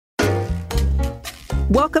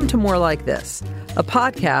Welcome to More Like This, a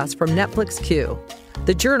podcast from Netflix Q,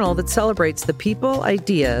 the journal that celebrates the people,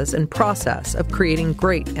 ideas, and process of creating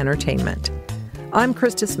great entertainment. I'm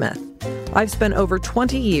Krista Smith. I've spent over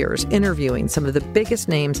 20 years interviewing some of the biggest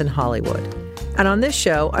names in Hollywood. And on this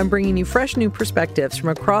show, I'm bringing you fresh new perspectives from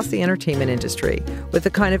across the entertainment industry with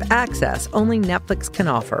the kind of access only Netflix can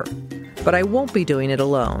offer. But I won't be doing it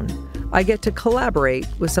alone. I get to collaborate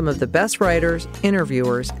with some of the best writers,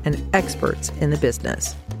 interviewers, and experts in the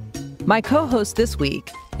business. My co-host this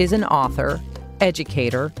week is an author,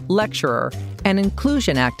 educator, lecturer, and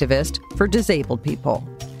inclusion activist for disabled people.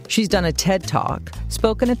 She's done a TED Talk,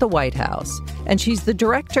 spoken at the White House, and she's the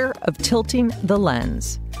director of Tilting the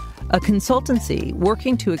Lens, a consultancy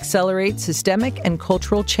working to accelerate systemic and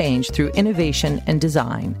cultural change through innovation and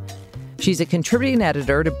design. She's a contributing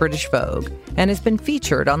editor to British Vogue and has been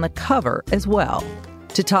featured on the cover as well.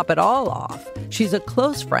 To top it all off, she's a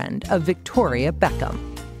close friend of Victoria Beckham.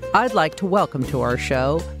 I'd like to welcome to our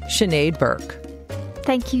show, Sinead Burke.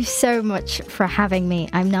 Thank you so much for having me.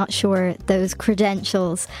 I'm not sure those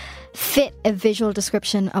credentials fit a visual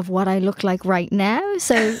description of what I look like right now.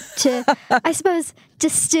 So to, I suppose,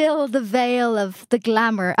 distill the veil of the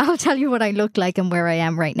glamour, I'll tell you what I look like and where I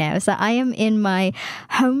am right now. So I am in my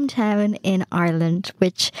hometown in Ireland,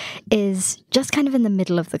 which is just kind of in the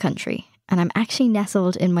middle of the country. And I'm actually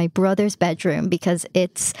nestled in my brother's bedroom because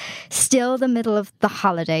it's still the middle of the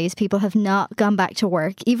holidays. People have not gone back to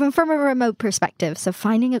work, even from a remote perspective. So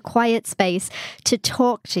finding a quiet space to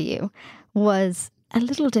talk to you was a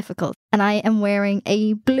little difficult. And I am wearing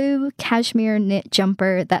a blue cashmere knit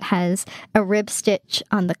jumper that has a rib stitch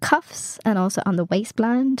on the cuffs and also on the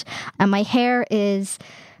waistband. And my hair is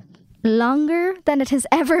longer than it has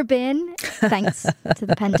ever been, thanks to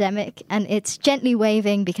the pandemic. And it's gently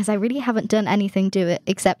waving because I really haven't done anything to it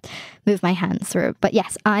except move my hands through. But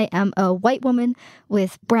yes, I am a white woman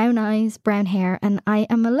with brown eyes, brown hair, and I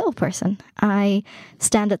am a little person. I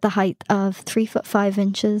stand at the height of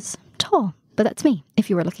 3'5" tall. But that's me, if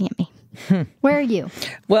you were looking at me. Where are you?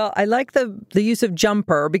 Well, I like the use of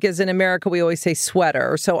jumper because in America we always say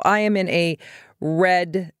sweater. So I am in a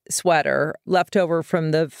red sweater left over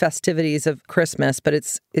from the festivities of Christmas, but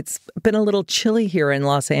it's been a little chilly here in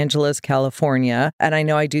Los Angeles, California. And I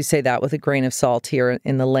know I do say that with a grain of salt here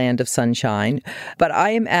in the land of sunshine. But I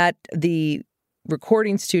am at the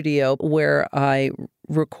recording studio where I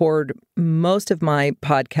record most of my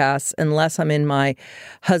podcasts unless I'm in my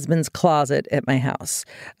husband's closet at my house.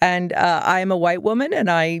 And I am a white woman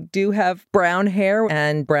and I do have brown hair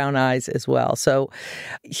and brown eyes as well. So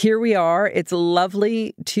here we are. It's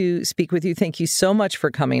lovely to speak with you. Thank you so much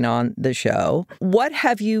for coming on the show. What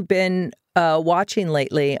have you been watching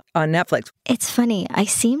lately on Netflix? It's funny. I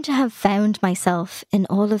seem to have found myself in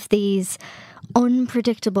all of these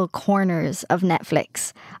unpredictable corners of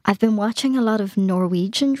Netflix. I've been watching a lot of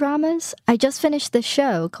Norwegian dramas. I just finished this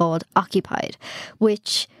show called Occupied,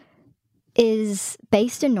 which is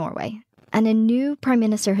based in Norway. And a new prime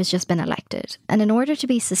minister has just been elected. And in order to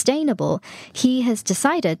be sustainable, he has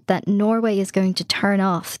decided that Norway is going to turn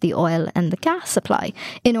off the oil and the gas supply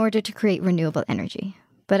in order to create renewable energy.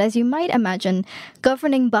 But as you might imagine,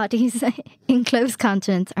 governing bodies in closed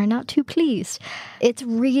continents are not too pleased. It's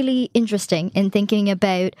really interesting in thinking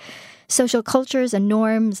about social cultures and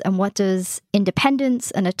norms and what does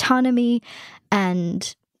independence and autonomy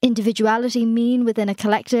and individuality mean within a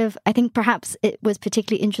collective. I think perhaps it was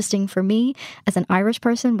particularly interesting for me as an Irish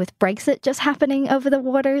person with Brexit just happening over the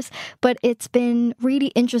waters, but it's been really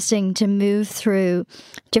interesting to move through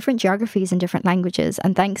different geographies and different languages.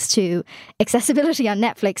 And thanks to accessibility on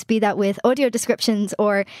Netflix, be that with audio descriptions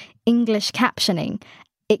or English captioning,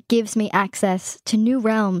 it gives me access to new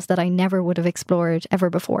realms that I never would have explored ever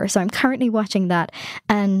before. So I'm currently watching that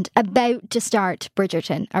and about to start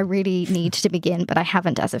Bridgerton. I really need to begin, but I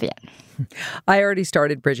haven't as of yet. I already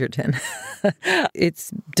started Bridgerton.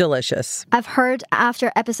 It's delicious. I've heard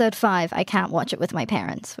after episode 5, I can't watch it with my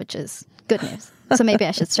parents, which is good news. So maybe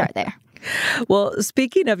I should start there. Well,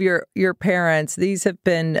 speaking of your parents, these have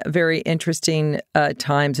been very interesting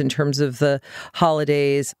times in terms of the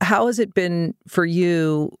holidays. How has it been for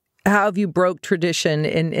you? How have you broke tradition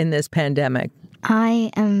in this pandemic?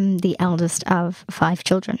 I am the eldest of 5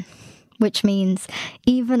 children, which means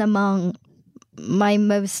even among my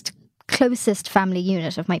most closest family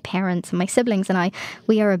unit of my parents and my siblings and I,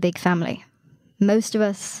 we are a big family. Most of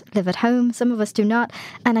us live at home, some of us do not.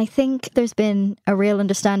 And I think there's been a real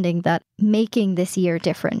understanding that making this year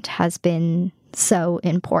different has been so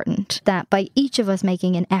important, that by each of us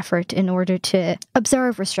making an effort in order to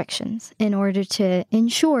observe restrictions, in order to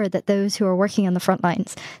ensure that those who are working on the front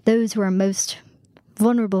lines, those who are most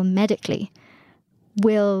vulnerable medically,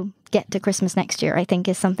 will get to Christmas next year, I think,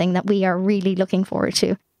 is something that we are really looking forward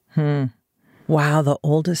to. Wow, the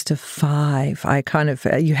oldest of 5. I kind of,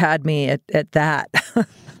 you had me at that.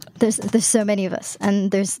 There's so many of us,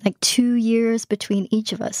 and there's like 2 years between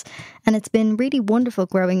each of us. And it's been really wonderful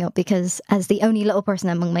growing up because as the only little person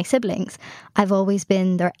among my siblings, I've always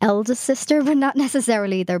been their eldest sister, but not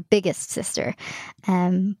necessarily their biggest sister.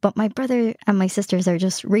 But my brother and my sisters are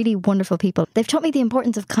just really wonderful people. They've taught me the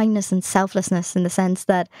importance of kindness and selflessness in the sense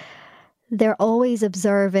that they're always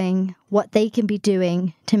observing what they can be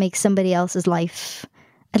doing to make somebody else's life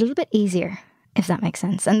a little bit easier, if that makes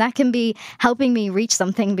sense. And that can be helping me reach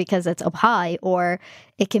something because it's up high, or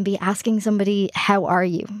it can be asking somebody, how are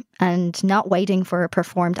you? And not waiting for a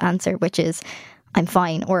performed answer, which is, I'm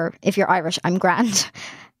fine. Or if you're Irish, I'm grand.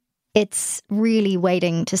 It's really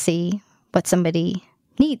waiting to see what somebody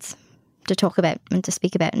needs to talk about and to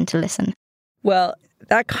speak about and to listen. Well,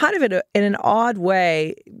 that kind of in an odd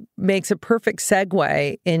way makes a perfect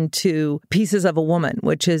segue into Pieces of a Woman,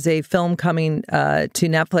 which is a film coming to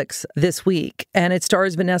Netflix this week. And it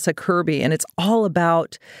stars Vanessa Kirby. And it's all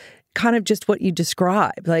about kind of just what you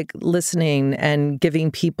described, like listening and giving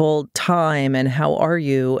people time and how are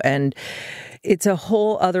you? And it's a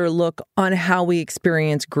whole other look on how we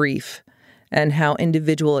experience grief and how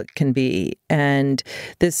individual it can be. And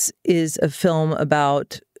this is a film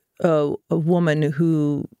about a woman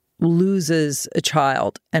who loses a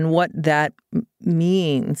child and what that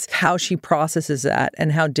means, how she processes that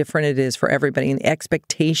and how different it is for everybody and the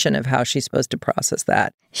expectation of how she's supposed to process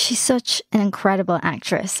that. She's such an incredible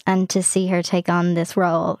actress, and to see her take on this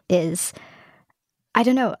role is, I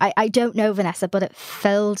don't know, I don't know Vanessa, but it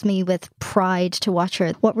filled me with pride to watch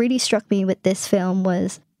her. What really struck me with this film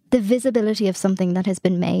was the visibility of something that has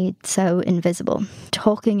been made so invisible,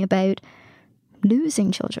 talking about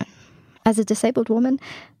losing children. As a disabled woman,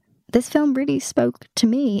 this film really spoke to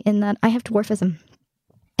me in that I have dwarfism.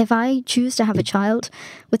 If I choose to have a child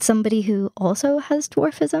with somebody who also has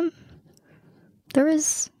dwarfism, there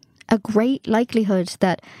is a great likelihood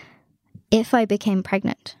that if I became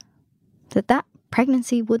pregnant, that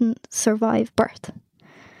pregnancy wouldn't survive birth.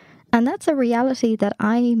 And that's a reality that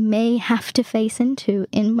I may have to face into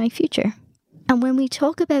in my future. And when we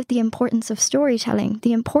talk about the importance of storytelling,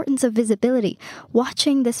 the importance of visibility,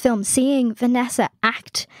 watching this film, seeing Vanessa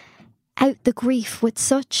act out the grief with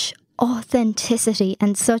such authenticity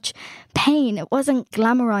and such pain, it wasn't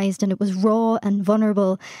glamorized and it was raw and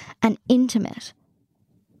vulnerable and intimate,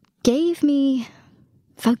 gave me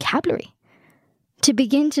vocabulary to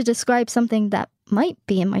begin to describe something that might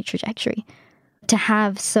be in my trajectory. To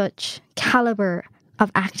have such caliber of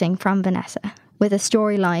acting from Vanessa with a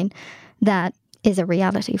storyline that is a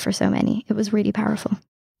reality for so many. It was really powerful.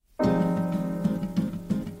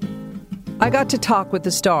 I got to talk with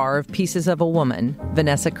the star of Pieces of a Woman,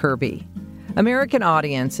 Vanessa Kirby. American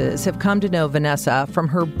audiences have come to know Vanessa from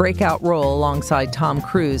her breakout role alongside Tom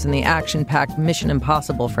Cruise in the action-packed Mission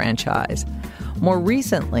Impossible franchise. More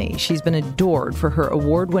recently, she's been adored for her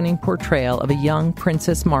award-winning portrayal of a young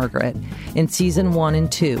Princess Margaret in Season 1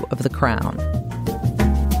 and 2 of The Crown.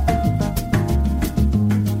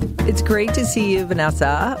 It's great to see you,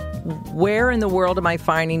 Vanessa. Where in the world am I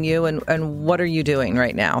finding you, and what are you doing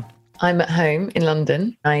right now? I'm at home in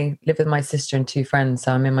London. I live with my sister and 2 friends,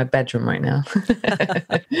 so I'm in my bedroom right now,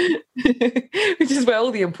 which is where all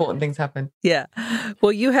the important things happen. Yeah.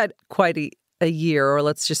 Well, you had quite a year, or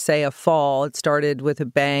let's just say a fall. It started with a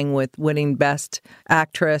bang with winning Best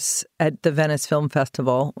Actress at the Venice Film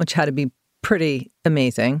Festival, which had to be pretty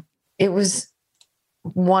amazing. It was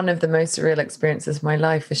one of the most surreal experiences of my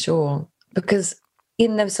life, for sure, because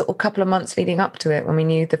in those sort of couple of months leading up to it, when we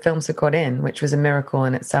knew the films had got in, which was a miracle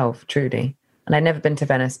in itself, truly. And I'd never been to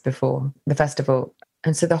Venice before, the festival.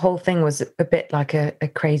 And so the whole thing was a bit like a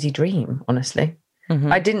crazy dream, honestly.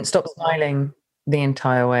 Mm-hmm. I didn't stop smiling the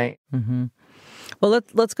entire way. Mm-hmm. Well,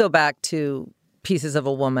 let's go back to Pieces of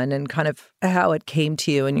a Woman and kind of how it came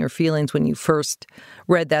to you and your feelings when you first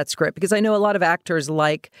read that script. Because I know a lot of actors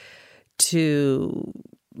like to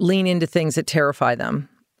lean into things that terrify them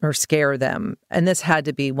or scare them. And this had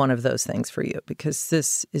to be one of those things for you, because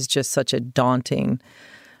this is just such a daunting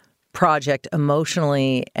project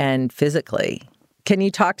emotionally and physically. Can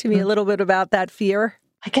you talk to me a little bit about that fear?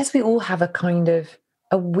 I guess we all have a kind of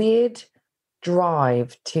a weird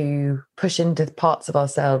drive to push into parts of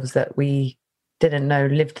ourselves that we didn't know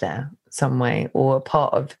lived there some way, or a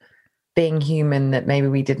part of being human that maybe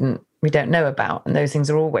we don't know about. And those things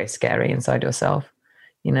are always scary inside yourself,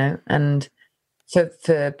 you know? And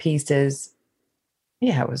for Pieces,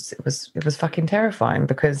 yeah, it was fucking terrifying,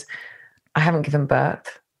 because I haven't given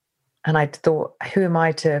birth. And I thought, who am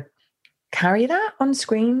I to carry that on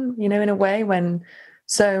screen, you know, in a way when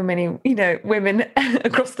so many, you know, women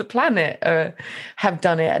across the planet have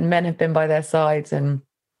done it and men have been by their sides and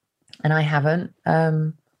I haven't.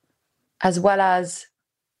 As well as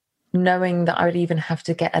knowing that I would even have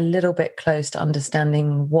to get a little bit close to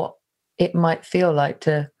understanding what it might feel like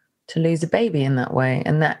to lose a baby in that way.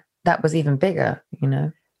 And that was even bigger, you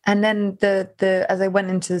know. And then the as I went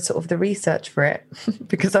into sort of the research for it,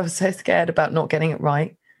 because I was so scared about not getting it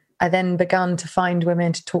right, I then began to find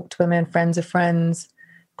women, to talk to women, friends of friends,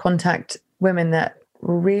 contact women that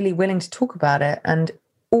were really willing to talk about it. And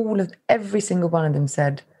every single one of them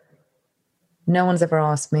said, no one's ever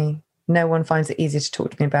asked me. No one finds it easier to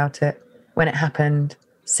talk to me about it when it happened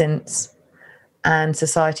since. And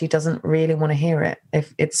society doesn't really want to hear it.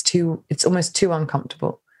 If it's almost too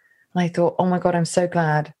uncomfortable. And I thought, oh my God, I'm so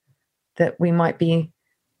glad that we might be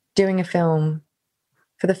doing a film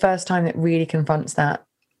for the first time that really confronts that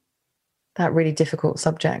really difficult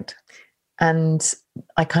subject. And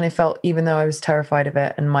I kind of felt, even though I was terrified of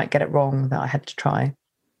it and might get it wrong, that I had to try.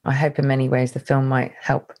 I hope in many ways the film might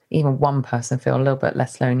help even one person feel a little bit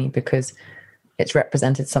less lonely because it's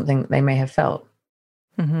represented something that they may have felt.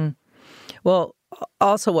 Mm-hmm. Well,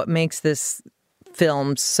 also what makes this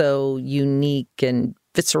film so unique and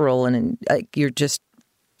visceral and like you're just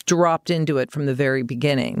dropped into it from the very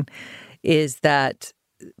beginning is that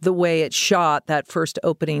the way it's shot, that first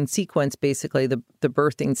opening sequence, basically the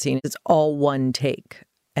birthing scene, is all one take.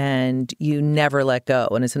 And you never let go.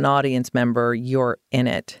 And as an audience member, you're in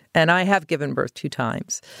it. And I have given birth 2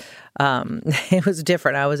 times. It was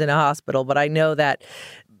different. I was in a hospital, but I know that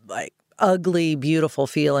like ugly, beautiful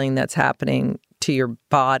feeling that's happening to your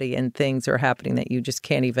body and things are happening that you just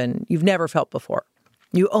can't even, you've never felt before.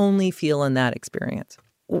 You only feel in that experience.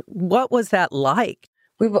 What was that like?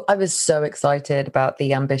 I was so excited about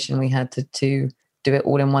the ambition we had to do it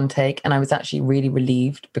all in one take. And I was actually really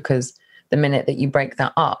relieved because the minute that you break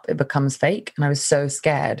that up, it becomes fake. And I was so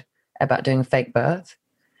scared about doing a fake birth,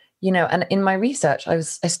 you know. And in my research, I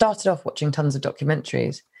started off watching tons of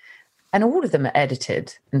documentaries and all of them are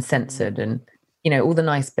edited and censored and, you know, all the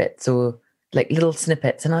nice bits or like little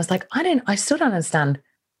snippets. And I was like, I still don't understand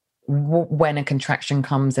when a contraction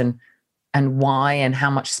comes and why and how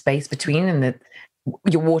much space between and that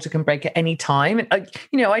your water can break at any time. And,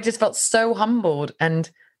 you know, I just felt so humbled and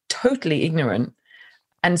totally ignorant.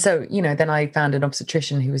 And so, you know, then I found an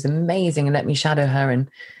obstetrician who was amazing and let me shadow her and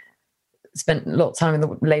spent a lot of time in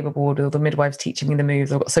the labour ward or the midwives teaching me the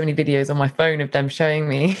moves. I've got so many videos on my phone of them showing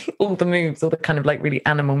me all the moves, all the kind of like really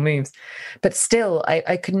animal moves. But still,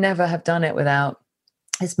 I could never have done it without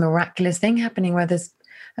this miraculous thing happening where this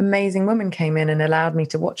amazing woman came in and allowed me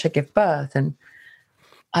to watch her give birth. And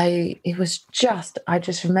I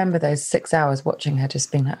just remember those 6 hours watching her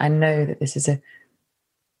just being like, I know that this is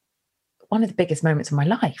one of the biggest moments of my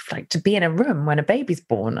life, like to be in a room when a baby's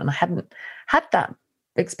born. And I hadn't had that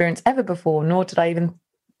experience ever before, nor did I even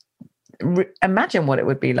imagine what it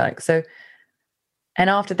would be like. So, and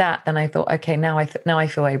after that, then I thought, okay, now I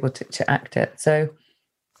feel able to act it. So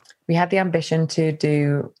we had the ambition to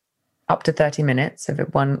do up to 30 minutes of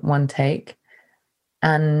it, one take.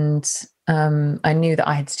 And I knew that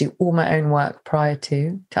I had to do all my own work prior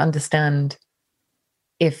to understand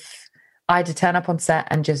if I had to turn up on set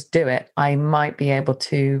and just do it, I might be able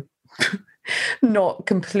to not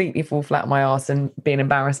completely fall flat on my arse and be an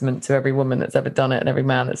embarrassment to every woman that's ever done it and every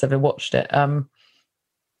man that's ever watched it. And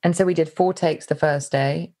so we did 4 takes the first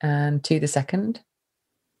day and 2 the second.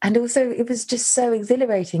 And also it was just so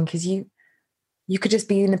exhilarating because you could just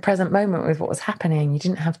be in the present moment with what was happening. You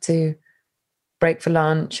didn't have to break for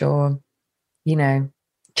lunch or, you know,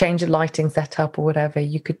 change a lighting setup or whatever.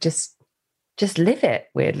 You could just live it,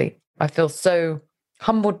 weirdly. I feel so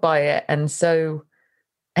humbled by it and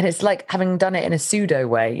it's like having done it in a pseudo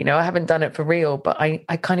way, you know, I haven't done it for real, but I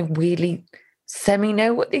kind of weirdly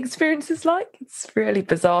semi-know what the experience is like. It's a really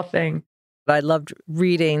bizarre thing. I loved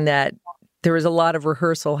reading that there was a lot of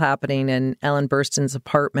rehearsal happening in Ellen Burstyn's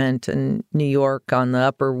apartment in New York on the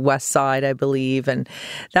Upper West Side, I believe. And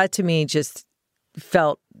that to me just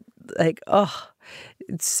felt like, oh,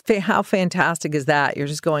 how fantastic is that? You're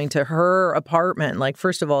just going to her apartment. Like,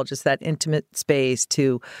 first of all, just that intimate space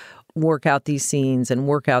to work out these scenes and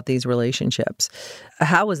work out these relationships.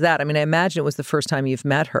 How was that? I mean, I imagine it was the first time you've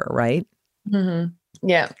met her, right? Mm-hmm.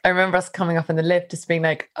 Yeah. I remember us coming up in the lift just being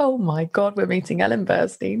like, oh my God, we're meeting Ellen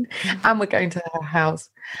Burstyn and we're going to her house.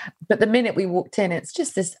 But the minute we walked in, it's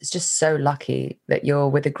just so lucky that you're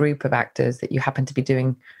with a group of actors that you happen to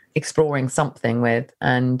be exploring something with,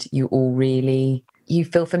 and you all really, you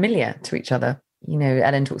feel familiar to each other. You know,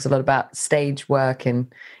 Ellen talks a lot about stage work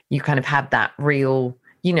and you kind of have that real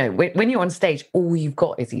you know, when you're on stage, all you've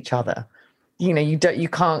got is each other. You know, you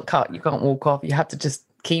can't cut, you can't walk off. You have to just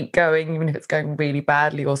keep going, even if it's going really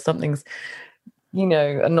badly or something's, you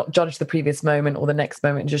know, and not judge the previous moment or the next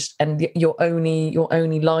moment. And your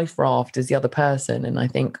only life raft is the other person. And I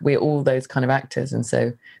think we're all those kind of actors. And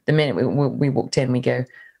so the minute we walked in, we go,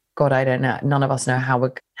 God, I don't know. None of us know how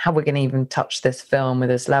we're going to even touch this film with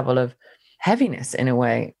this level of heaviness in a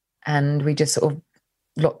way. And we just sort of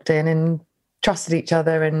locked in and trusted each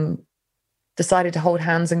other and decided to hold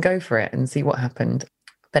hands and go for it and see what happened.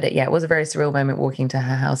 But it was a very surreal moment walking to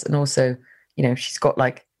her house. And also, you know, she's got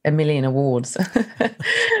like 1 million awards,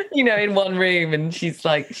 you know, in one room. And she's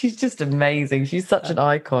just amazing. She's such an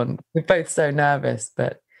icon. We're both so nervous.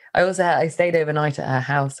 But I stayed overnight at her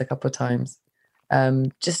house a couple of times,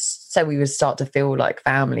 just so we would start to feel like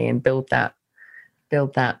family and build that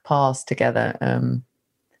past together.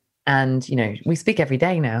 And, you know, we speak every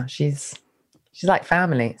day now. She's like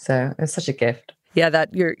family. So it's such a gift. Yeah,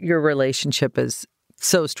 that your relationship is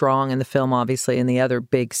so strong in the film, obviously. And the other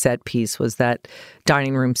big set piece was that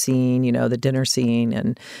dining room scene, you know, the dinner scene,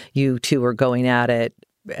 and you two were going at it.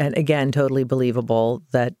 And again, totally believable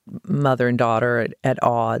that mother and daughter at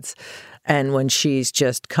odds. And when she's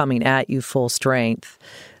just coming at you full strength,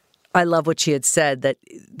 I love what she had said, that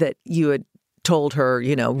you had told her,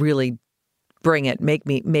 you know, really bring it, make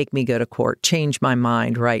me go to court, change my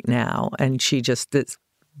mind right now. And she just,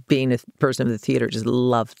 being a person of the theater, just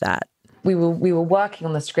loved that. We were working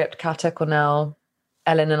on the script. Kata Cornell,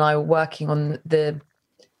 Ellen and I were working on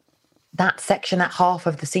that section, that half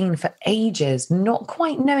of the scene for ages, not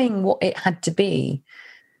quite knowing what it had to be.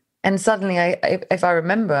 And suddenly, if I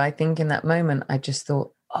remember, I think in that moment, I just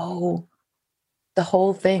thought, oh, the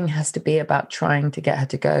whole thing has to be about trying to get her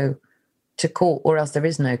to go to court, or else there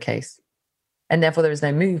is no case. And therefore there is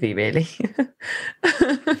no movie, really.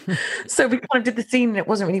 So we kind of did the scene and it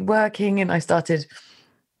wasn't really working. And I started,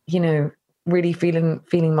 you know, really feeling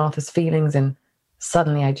Martha's feelings. And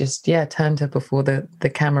suddenly I just, turned to her before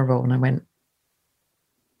the camera roll and I went,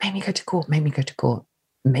 make me go to court, make me go to court,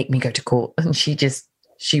 make me go to court. And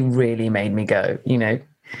she really made me go, you know.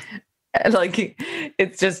 Like,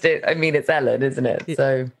 it's just, it's Ellen, isn't it? Yeah.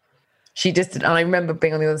 So she just, and I remember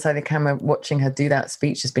being on the other side of the camera, watching her do that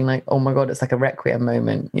speech, just being like, oh my God, it's like a requiem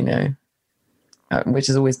moment, you know, which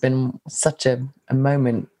has always been such a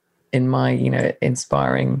moment in my, you know,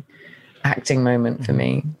 inspiring acting moment for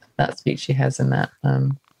me, that speech she has in that.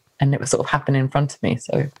 And it was sort of happening in front of me.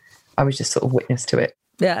 So I was just sort of witness to it.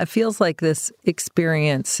 Yeah, it feels like this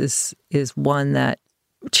experience is one that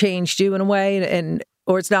changed you in a way,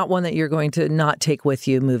 or it's not one that you're going to not take with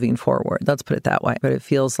you moving forward. Let's put it that way. But it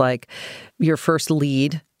feels like your first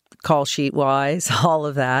lead, call sheet wise, all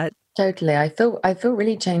of that. Totally. I feel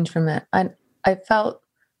really changed from it. I felt,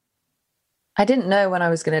 I didn't know when I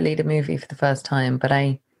was going to lead a movie for the first time, but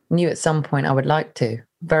I knew at some point I would like to,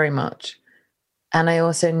 very much. And I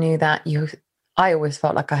also knew that I always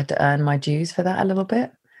felt like I had to earn my dues for that a little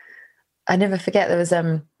bit. I never forget, there was,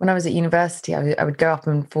 when I was at university, I would go up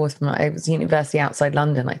and forth from, it was university outside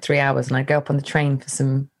London, like 3 hours, and I'd go up on the train for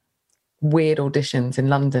some weird auditions in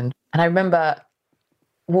London. And I remember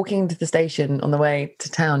walking to the station on the way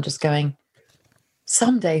to town, just going,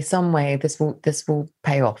 someday, some way, this will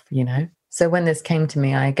pay off, you know? So when this came to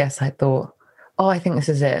me, I guess I thought, oh, I think this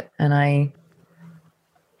is it. And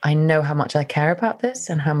I know how much I care about this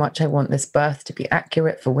and how much I want this birth to be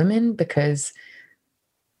accurate for women, because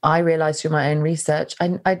I realized through my own research,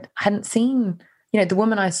 I hadn't seen, you know, the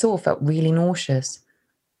woman I saw felt really nauseous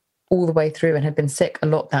all the way through and had been sick a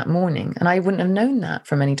lot that morning. And I wouldn't have known that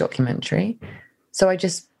from any documentary. So I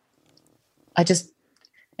just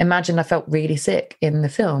imagined I felt really sick in the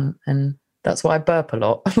film. And that's why I burp a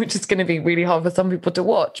lot, which is going to be really hard for some people to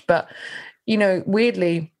watch. But, you know,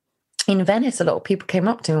 weirdly, in Venice, a lot of people came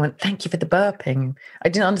up to me and went, thank you for the burping. I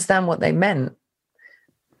didn't understand what they meant.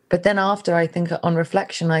 But then after, I think on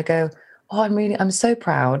reflection, I go, oh, I'm so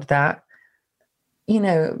proud that, you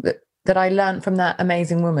know, that I learned from that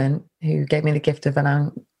amazing woman who gave me the gift of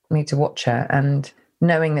allowing me to watch her, and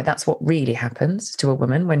knowing that that's what really happens to a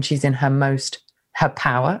woman when she's in her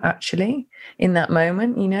power, actually, in that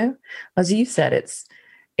moment, you know. As you said,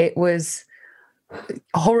 it was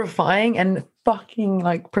horrifying and fucking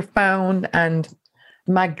like profound and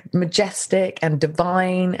majestic and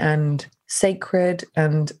divine and sacred,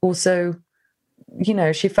 and also, you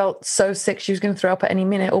know, she felt so sick she was going to throw up at any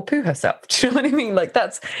minute or poo herself. Do you know what I mean? Like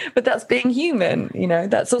that's being human, you know.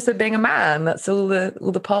 That's also being a man. That's all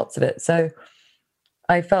the parts of it. So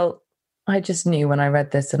I just knew when I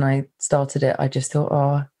read this and I started it, I just thought,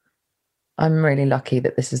 oh, I'm really lucky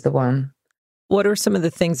that this is the one. what are some of the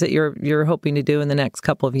things that you're hoping to do in the next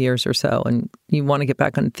couple of years or so? And you want to get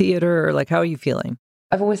back on theater, or like, how are you feeling?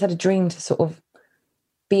 I've always had a dream to sort of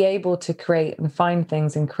be able to create and find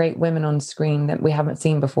things and create women on screen that we haven't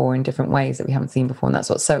seen before in different ways that we haven't seen before. And that's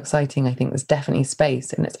what's so exciting. I think there's definitely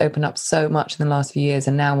space, and it's opened up so much in the last few years,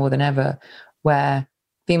 and now more than ever, where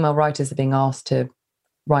female writers are being asked to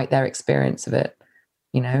write their experience of it,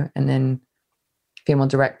 you know, and then female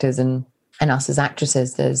directors and us as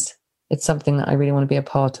actresses, it's something that I really want to be a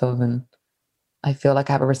part of, and I feel like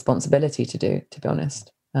I have a responsibility to do, to be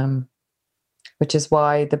honest. Which is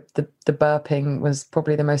why the burping was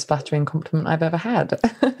probably the most flattering compliment I've ever had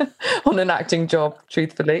on an acting job,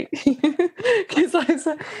 truthfully. Because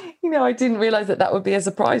I didn't realize that would be a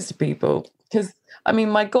surprise to people. Because, I mean,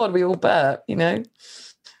 my God, we all burp, you know,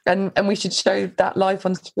 and we should show that life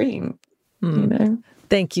on screen, you know.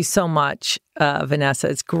 Thank you so much, Vanessa.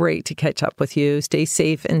 It's great to catch up with you. Stay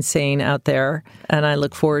safe and sane out there. And I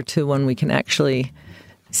look forward to when we can actually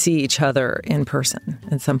see each other in person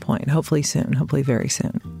at some point. Hopefully soon. Hopefully very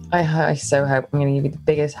soon. I so hope. I'm going to give you the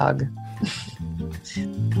biggest hug.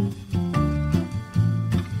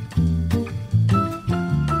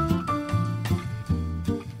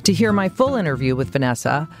 To hear my full interview with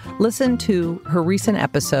Vanessa, listen to her recent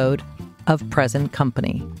episode of Present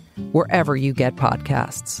Company, wherever you get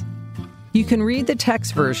podcasts. You can read the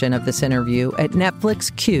text version of this interview at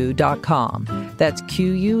netflixque.com. That's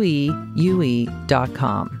QUEUE.com.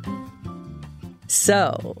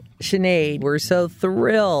 So, Sinead, we're so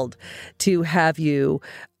thrilled to have you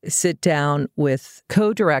sit down with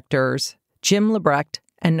co-directors Jim Lebrecht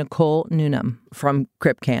and Nicole Newnham from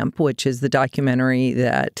Crip Camp, which is the documentary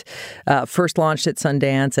that first launched at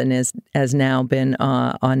Sundance and has now been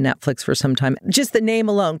on Netflix for some time. Just the name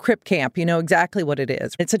alone, Crip Camp, you know exactly what it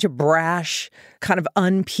is. It's such a brash, kind of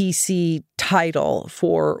un-PC title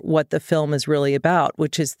for what the film is really about,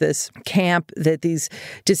 which is this camp that these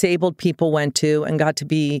disabled people went to and got to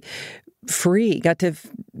be free, got to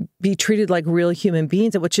be treated like real human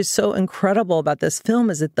beings. And which is so incredible about this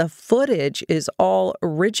film is that the footage is all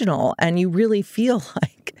original, and you really feel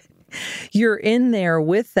like you're in there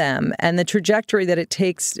with them, and the trajectory that it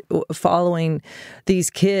takes following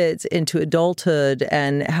these kids into adulthood,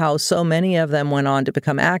 and how so many of them went on to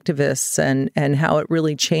become activists, and how it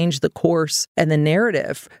really changed the course and the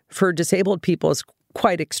narrative for disabled people is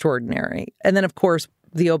quite extraordinary. And then, of course,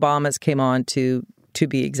 the Obamas came on to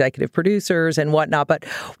be executive producers and whatnot. But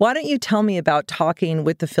why don't you tell me about talking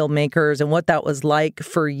with the filmmakers and what that was like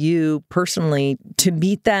for you personally to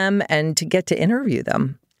meet them and to get to interview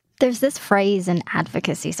them? There's this phrase in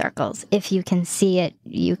advocacy circles: if you can see it,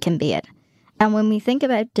 you can be it. And when we think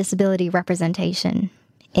about disability representation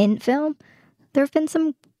in film, there have been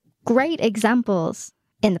some great examples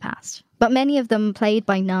in the past, but many of them played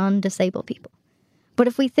by non-disabled people. But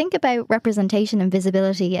if we think about representation and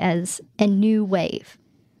visibility as a new wave,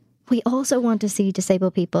 we also want to see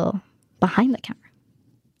disabled people behind the camera,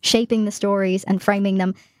 shaping the stories and framing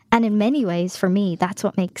them. And in many ways, for me, that's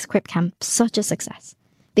what makes Crip Camp such a success.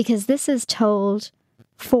 Because this is told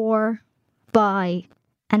for, by,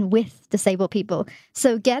 and with disabled people.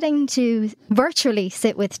 So getting to virtually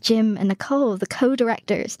sit with Jim and Nicole, the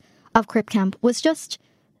co-directors of Crip Camp, was just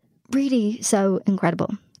really so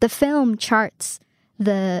incredible. The film charts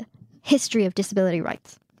the history of disability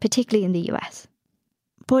rights, particularly in the US.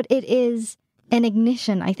 But it is an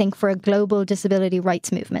ignition, I think, for a global disability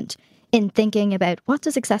rights movement in thinking about what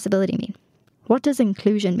does accessibility mean? What does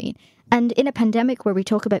inclusion mean? And in a pandemic where we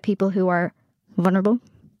talk about people who are vulnerable,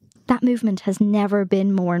 that movement has never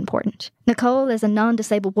been more important. Nicole is a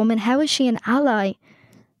non-disabled woman. How is she an ally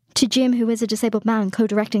to Jim, who is a disabled man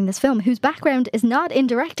co-directing this film, whose background is not in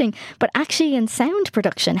directing, but actually in sound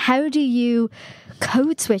production? How do you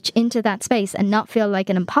code switch into that space and not feel like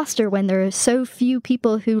an imposter when there are so few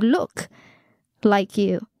people who look like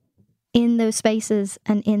you in those spaces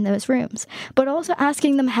and in those rooms? But also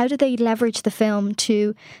asking them, how do they leverage the film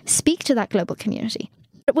to speak to that global community?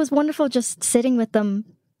 It was wonderful just sitting with them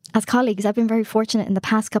as colleagues. I've been very fortunate in the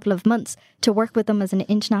past couple of months to work with them as an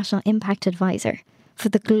international impact advisor for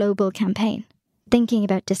the global campaign, thinking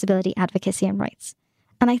about disability advocacy and rights.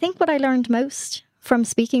 And I think what I learned most from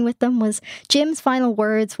speaking with them was Jim's final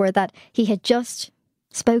words were that he had just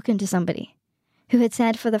spoken to somebody who had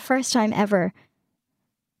said for the first time ever,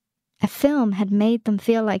 a film had made them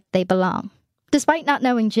feel like they belong, despite not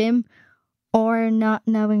knowing Jim or not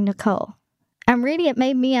knowing Nicole. And really it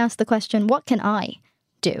made me ask the question, what can I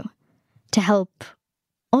do to help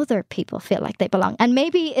other people feel like they belong? And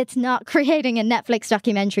maybe it's not creating a Netflix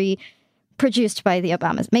documentary produced by the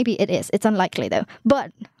Obamas. Maybe it is. It's unlikely, though.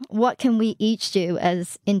 But what can we each do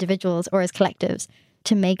as individuals or as collectives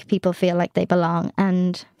to make people feel like they belong?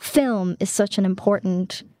 And film is such an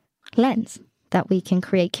important lens that we can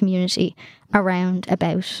create community around,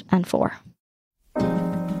 about, and for.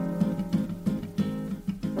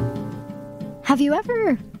 Have you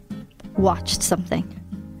ever watched something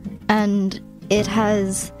and it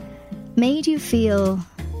has made you feel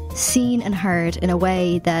seen and heard in a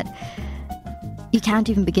way that you can't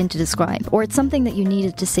even begin to describe, or it's something that you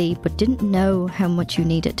needed to see but didn't know how much you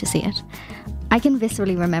needed to see it? I can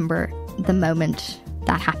viscerally remember the moment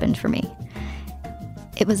that happened for me.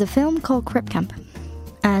 It was a film called Crip Camp,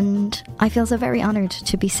 and I feel so very honoured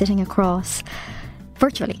to be sitting across,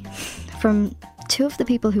 virtually, from two of the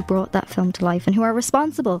people who brought that film to life and who are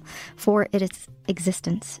responsible for its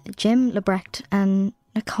existence, Jim Lebrecht and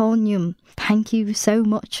Nicole Neum. Thank you so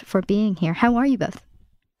much for being here. How are you both?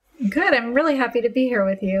 Good. I'm really happy to be here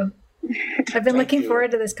with you. I've been looking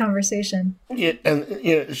forward to this conversation. Yeah, and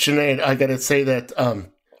Sinead, I got to say that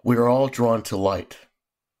we're all drawn to light,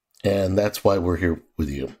 and that's why we're here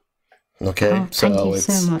with you. Okay, oh, thank you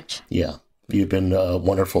so much. Yeah, you've been a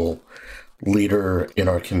wonderful leader in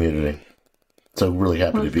our community. So really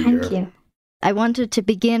happy to be here. Thank you. I wanted to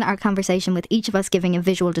begin our conversation with each of us giving a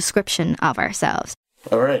visual description of ourselves.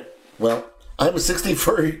 All right. Well, I'm a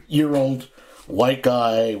 64-year-old white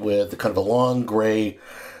guy with kind of a long gray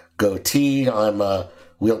goatee. I'm a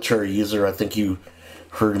wheelchair user. I think you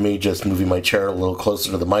heard me just moving my chair a little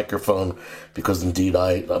closer to the microphone because indeed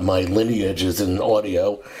my lineage is in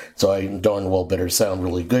audio, so I darn well better sound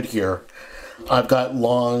really good here. I've got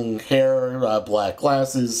long hair, black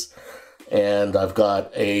glasses, and I've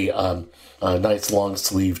got a nice long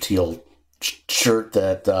sleeve teal shirt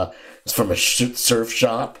that is from a surf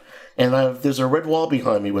shop. And there's a red wall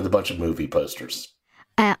behind me with a bunch of movie posters.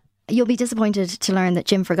 You'll be disappointed to learn that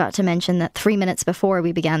Jim forgot to mention that 3 minutes before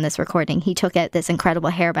we began this recording, he took out this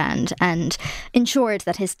incredible hairband and ensured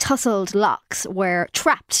that his tousled locks were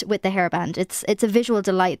trapped with the hairband. It's a visual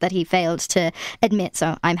delight that he failed to admit,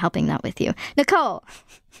 so I'm helping that with you. Nicole!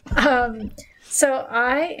 So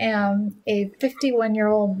I am a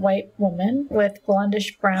 51-year-old white woman with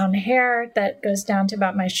blondish brown hair that goes down to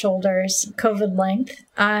about my shoulders, COVID length.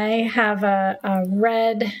 I have a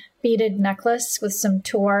red beaded necklace with some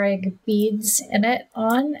Tuareg beads in it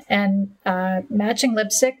on, and matching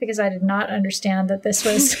lipstick because I did not understand that this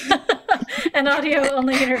was an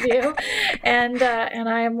audio-only interview. And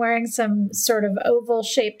I am wearing some sort of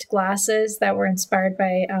oval-shaped glasses that were inspired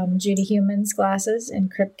by Judy Heumann's glasses in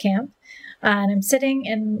Crip Camp. And I'm sitting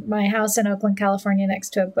in my house in Oakland, California, next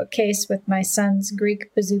to a bookcase with my son's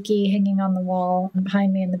Greek bouzouki hanging on the wall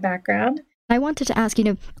behind me in the background. I wanted to ask,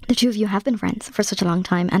 the two of you have been friends for such a long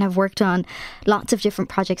time and have worked on lots of different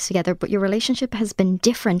projects together, but your relationship has been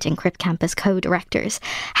different in Crip Camp as co-directors.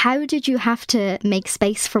 How did you have to make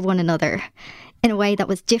space for one another in a way that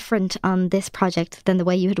was different on this project than the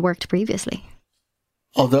way you had worked previously?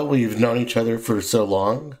 Although we've known each other for so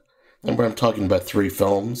long, remember I'm talking about 3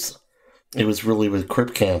 films, it was really with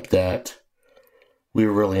Crip Camp that we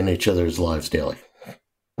were really in each other's lives daily.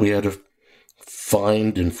 We had to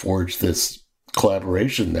find and forge this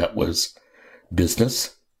collaboration that was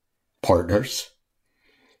business, partners,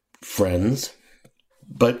 friends.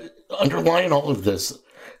 But underlying all of this,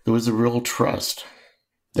 there was a real trust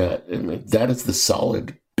that is the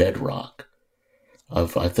solid bedrock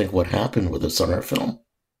of, I think, what happened with us on our film.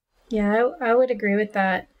 Yeah, I would agree with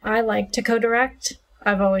that. I like to co-direct.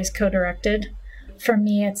 I've always co-directed. For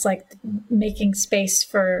me, it's like making space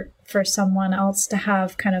for someone else to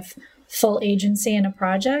have kind of full agency in a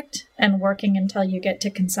project, and working until you get to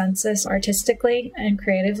consensus artistically and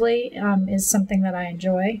creatively is something that I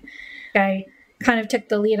enjoy. I kind of took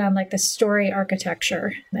the lead on like the story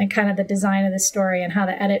architecture and kind of the design of the story and how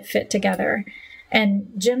the edit fit together.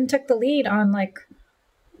 And Jim took the lead on like,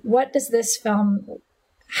 what does this film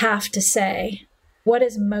have to say? What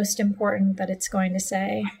is most important that it's going to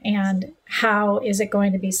say? And how is it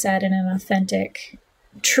going to be said in an authentic,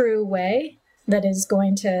 true way that is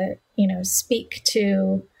going to, speak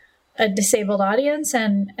to a disabled audience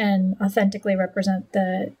and authentically represent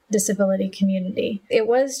the disability community? It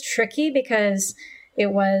was tricky because it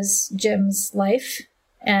was Jim's life,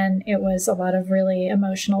 and it was a lot of really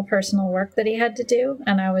emotional, personal work that he had to do.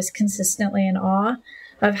 And I was consistently in awe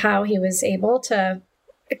of how he was able to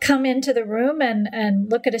come into the room and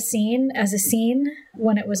look at a scene as a scene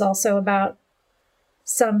when it was also about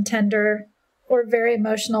some tender or very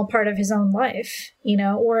emotional part of his own life,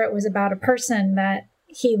 or it was about a person that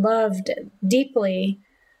he loved deeply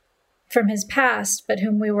from his past, but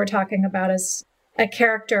whom we were talking about as a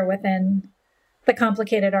character within the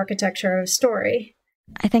complicated architecture of story.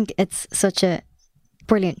 I think it's such a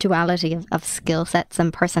brilliant duality of skill sets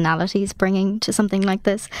and personalities bringing to something like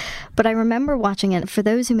this. But I remember watching it, for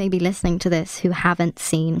those who may be listening to this who haven't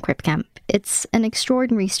seen Crip Camp, it's an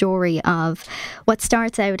extraordinary story of what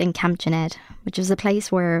starts out in Camp Jened, which is a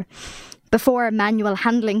place where before manual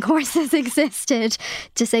handling courses existed,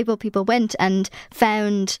 disabled people went and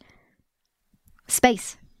found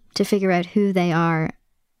space to figure out who they are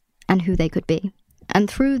and who they could be. And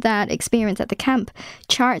through that experience at the camp,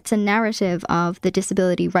 charts a narrative of the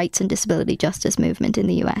disability rights and disability justice movement in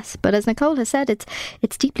the US. But as Nicole has said,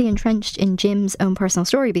 it's deeply entrenched in Jim's own personal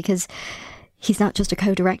story, because he's not just a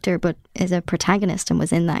co-director, but is a protagonist and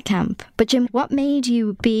was in that camp. But Jim, what made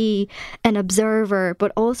you be an observer,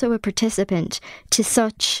 but also a participant to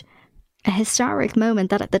such a historic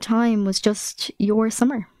moment that at the time was just your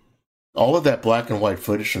summer? All of that black and white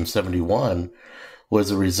footage from 71 was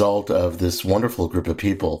a result of this wonderful group of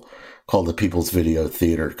people called the People's Video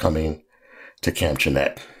Theater coming to Camp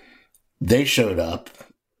Jened. They showed up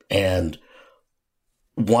and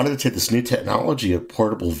wanted to take this new technology of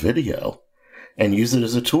portable video and use it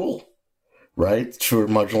as a tool, right, for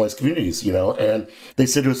marginalized communities, and they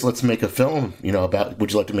said to us, let's make a film,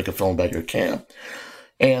 would you like to make a film about your camp?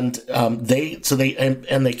 And they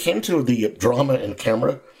came to the Drama and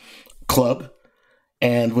Camera Club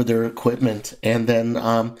and with their equipment. And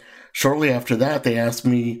then shortly after that, they asked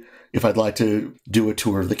me if I'd like to do a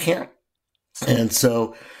tour of the camp. And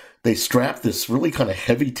so they strapped this really kind of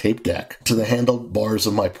heavy tape deck to the handlebars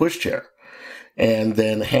of my pushchair and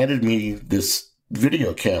then handed me this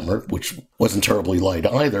video camera, which wasn't terribly light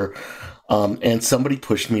either. And somebody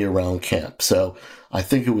pushed me around camp. So I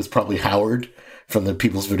think it was probably Howard from the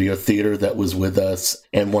People's Video Theater that was with us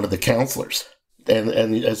and one of the counselors. And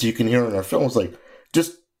as you can hear in our film, it's like,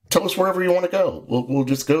 just tell us wherever you want to go. We'll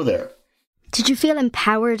just go there. Did you feel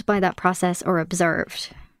empowered by that process or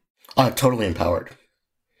observed? Totally empowered.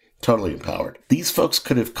 Totally empowered. These folks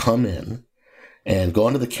could have come in and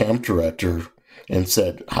gone to the camp director and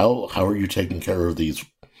said, how are you taking care of these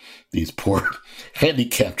poor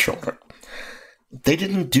handicapped children? They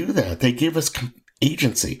didn't do that. They gave us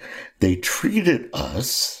agency. They treated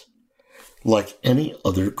us like any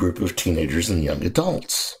other group of teenagers and young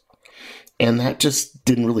adults. And that just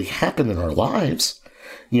didn't really happen in our lives,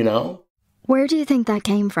 Where do you think that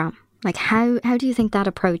came from? Like, how do you think that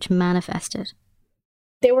approach manifested?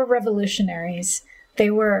 They were revolutionaries. They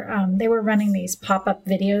were running these pop-up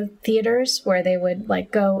video theaters where they would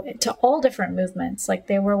go to all different movements. Like,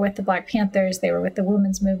 they were with the Black Panthers, they were with the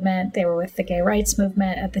women's movement, they were with the gay rights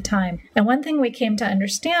movement at the time. And one thing we came to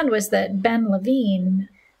understand was that Ben Levine,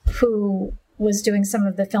 who was doing some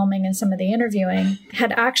of the filming and some of the interviewing,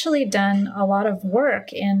 had actually done a lot of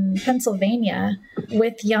work in Pennsylvania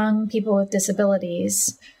with young people with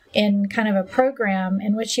disabilities in kind of a program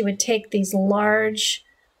in which he would take these large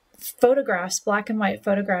photographs, black and white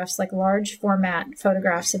photographs, like large format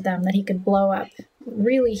photographs of them that he could blow up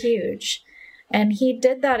really huge. And he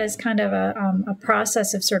did that as kind of a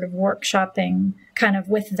process of sort of workshopping kind of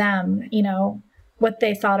with them, what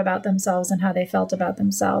they thought about themselves and how they felt about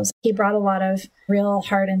themselves. He brought a lot of real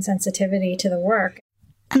heart and sensitivity to the work.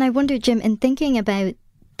 And I wonder, Jim, in thinking about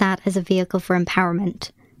that as a vehicle for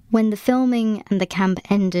empowerment, when the filming and the camp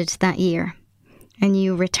ended that year and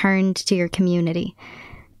you returned to your community,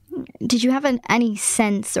 did you have any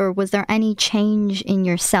sense, or was there any change in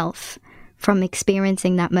yourself from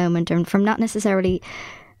experiencing that moment and from not necessarily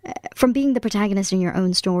from being the protagonist in your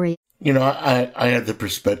own story? I had the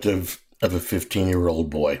perspective of a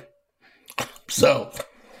 15-year-old boy. So,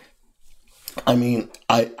 I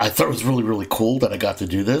thought it was really, really cool that I got to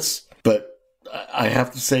do this, but I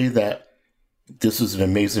have to say that this was an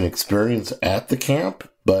amazing experience at the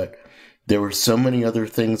camp, but there were so many other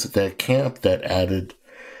things at that camp that added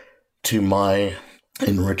to my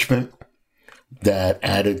enrichment, that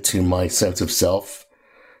added to my sense of self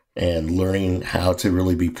and learning how to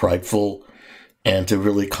really be prideful and to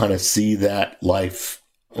really kind of see that life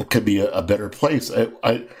could be a better place.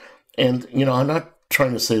 I'm not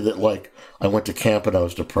trying to say that I went to camp and I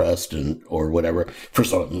was depressed or whatever.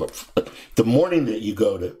 First of all, the morning that you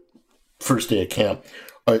go to first day of camp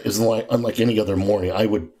is unlike any other morning. I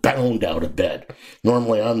would bound out of bed.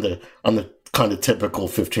 Normally, I'm the kind of typical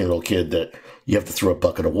 15-year-old kid that you have to throw a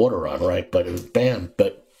bucket of water on, right? But it was bam.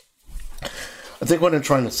 But I think what I'm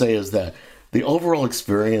trying to say is that the overall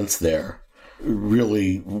experience there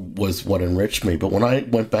really was what enriched me. But when I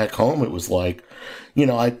went back home, it was like,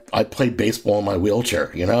 I played baseball in my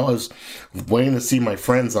wheelchair. I was waiting to see my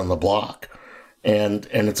friends on the block. And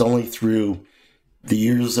it's only through the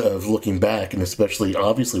years of looking back, and especially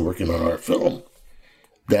obviously working on our film,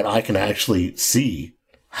 that I can actually see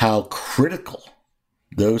how critical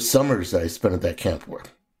those summers that I spent at that camp were.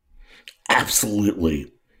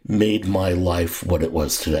 Absolutely made my life what it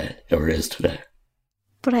was today, or is today.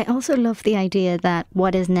 But I also love the idea that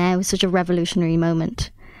what is now such a revolutionary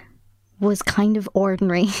moment was kind of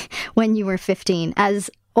ordinary when you were 15, as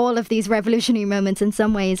all of these revolutionary moments in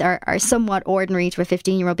some ways are somewhat ordinary to a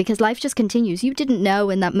 15-year-old, because life just continues. You didn't know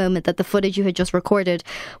in that moment that the footage you had just recorded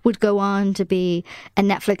would go on to be a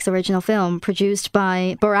Netflix original film produced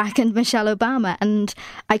by Barack and Michelle Obama. And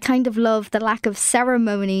I kind of love the lack of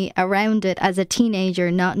ceremony around it as a teenager,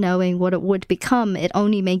 not knowing what it would become. It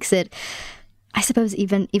only makes it, I suppose,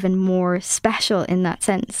 even more special in that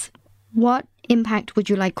sense. What impact would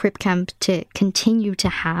you like Crip Camp to continue to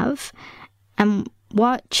have? And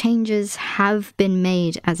what changes have been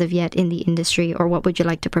made as of yet in the industry, or what would you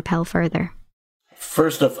like to propel further?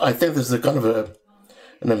 First off, I think this is kind of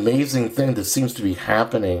an amazing thing that seems to be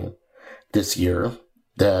happening this year,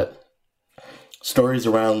 that stories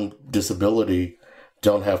around disability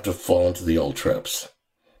don't have to fall into the old tropes.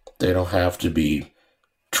 They don't have to be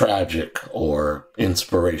tragic or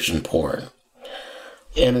inspiration porn.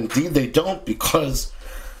 And indeed they don't, because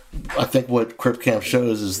I think what Crip Camp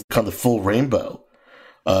shows is kind of the full rainbow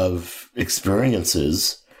of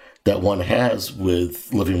experiences that one has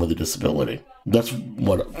with living with a disability. That's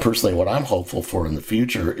what I'm hopeful for in the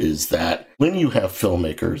future, is that when you have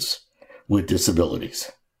filmmakers with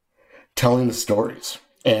disabilities telling the stories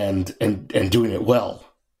and doing it well,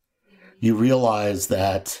 you realize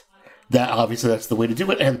that obviously that's the way to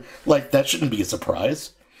do it. And like, that shouldn't be a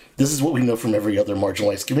surprise. This is what we know from every other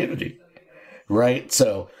marginalized community, right?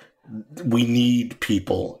 So we need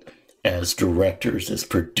people as directors, as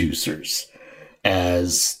producers,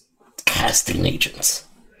 as casting agents.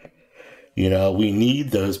 You know, we need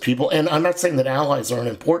those people. And I'm not saying that allies aren't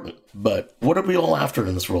important, but what are we all after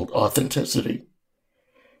in this world? Authenticity.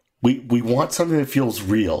 We want something that feels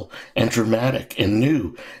real and dramatic and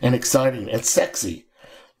new and exciting and sexy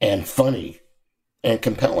and funny and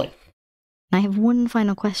compelling. I have one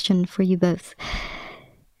final question for you both.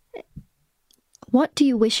 What do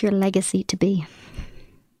you wish your legacy to be?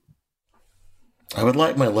 I would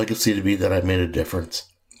like my legacy to be that I made a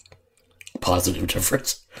difference. A positive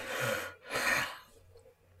difference.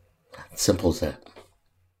 Simple as that.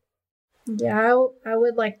 Yeah, I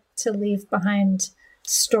would like to leave behind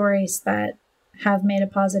stories that have made a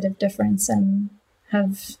positive difference and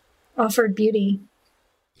have offered beauty.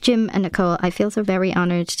 Jim and Nicole, I feel so very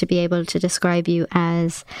honoured to be able to describe you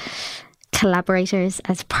as collaborators,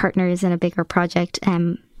 as partners in a bigger project,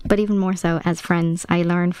 but even more so as friends. I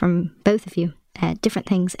learn from both of you different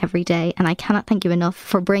things every day, and I cannot thank you enough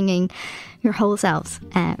for bringing your whole selves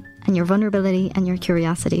and your vulnerability and your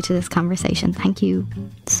curiosity to this conversation. Thank you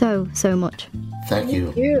so much. Thank you.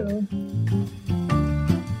 Thank you.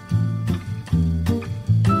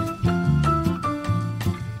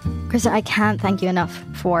 Krista, I can't thank you enough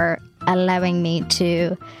for allowing me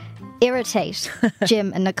to irritate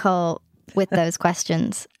Jim and Nicole with those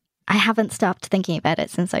questions. I haven't stopped thinking about it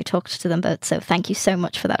since I talked to them both, so thank you so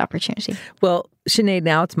much for that opportunity. Well, Sinead,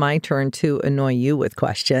 now it's my turn to annoy you with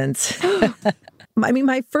questions. I mean,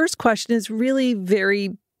 my first question is really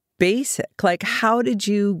very basic. Like, how did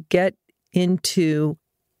you get into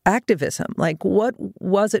activism? Like, what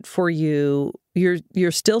was it for you?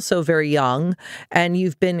 You're still so very young, and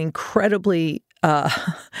you've been incredibly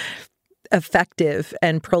effective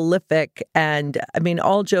and prolific. And I mean,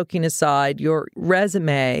 all joking aside, your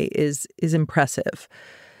resume is impressive.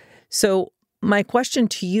 So my question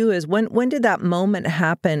to you is, when did that moment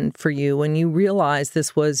happen for you when you realized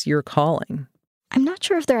this was your calling? I'm not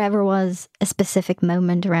sure if there ever was a specific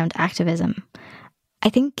moment around activism. I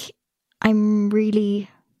think I'm really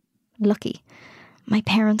lucky. My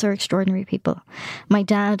parents are extraordinary people. My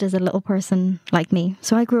dad is a little person like me.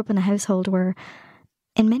 So I grew up in a household where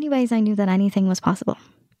in many ways I knew that anything was possible.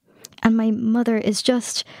 And my mother is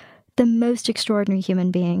just the most extraordinary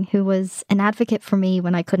human being who was an advocate for me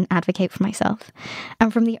when I couldn't advocate for myself.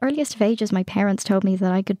 And from the earliest of ages, my parents told me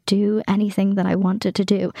that I could do anything that I wanted to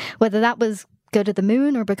do, whether that was go to the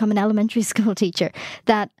moon or become an elementary school teacher,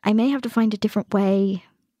 that I may have to find a different way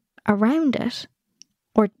around it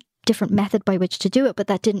or different method by which to do it, but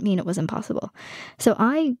that didn't mean it was impossible. So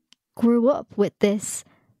I grew up with this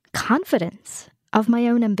confidence of my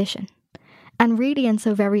own ambition, and really am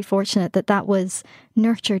so very fortunate that that was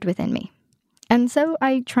nurtured within me. And so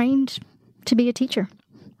I trained to be a teacher,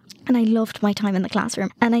 and I loved my time in the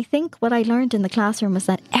classroom. And I think what I learned in the classroom was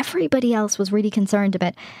that everybody else was really concerned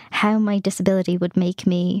about how my disability would make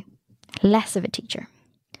me less of a teacher.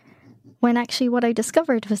 When actually what I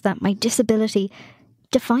discovered was that my disability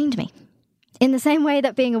defined me. In the same way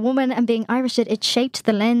that being a woman and being Irish did, it shaped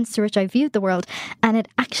the lens through which I viewed the world, and it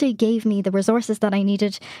actually gave me the resources that I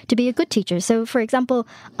needed to be a good teacher. So, for example,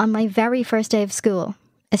 on my very first day of school,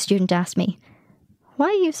 a student asked me, "Why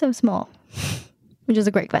are you so small?" Which is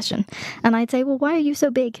a great question. And I'd say, "Well, why are you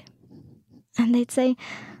so big?" And they'd say,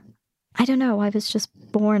 "I don't know, I was just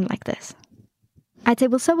born like this." I'd say,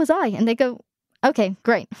 "Well, so was I." And they go, "Okay,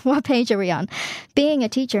 great. What page are we on?" Being a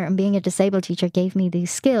teacher and being a disabled teacher gave me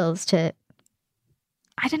these skills to,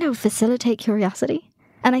 I don't know, facilitate curiosity.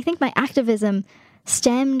 And I think my activism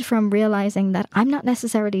stemmed from realizing that I'm not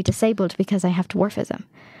necessarily disabled because I have dwarfism.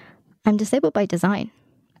 I'm disabled by design.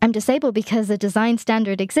 I'm disabled because a design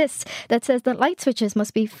standard exists that says that light switches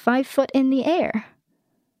must be 5 foot in the air.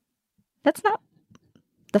 That's not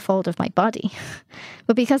the fault of my body,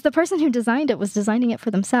 but because the person who designed it was designing it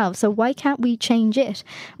for themselves. So why can't we change it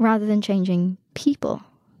rather than changing people?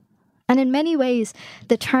 And in many ways,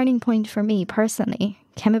 the turning point for me personally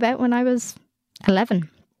came about when I was 11.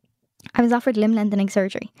 I was offered limb lengthening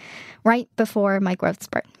surgery right before my growth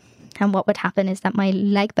spurt. And what would happen is that my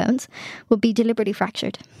leg bones would be deliberately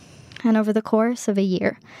fractured. And over the course of a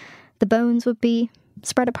year, the bones would be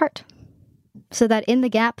spread apart so that in the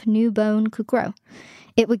gap, new bone could grow.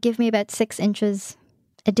 It would give me about 6 inches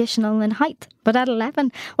additional in height. But at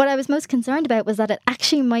 11, what I was most concerned about was that it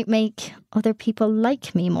actually might make other people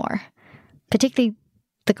like me more, particularly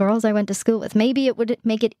the girls I went to school with. Maybe it would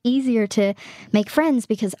make it easier to make friends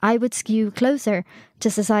because I would skew closer to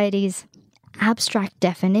society's abstract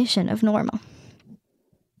definition of normal.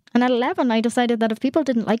 And at 11, I decided that if people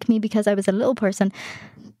didn't like me because I was a little person,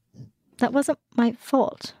 that wasn't my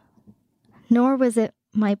fault, nor was it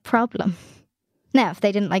my problem. Now, if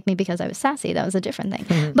they didn't like me because I was sassy, that was a different thing.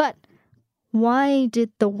 Mm-hmm. But why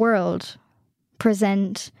did the world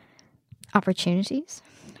present opportunities,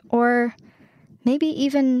 or maybe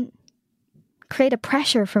even create a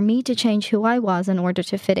pressure for me to change who I was in order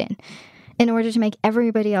to fit in order to make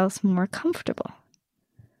everybody else more comfortable?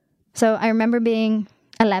 So I remember being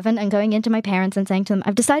 11 and going into my parents and saying to them,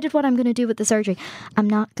 "I've decided what I'm going to do with the surgery. I'm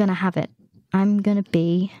not going to have it. I'm going to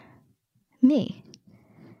be me."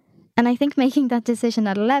 And I think making that decision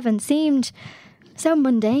at 11 seemed so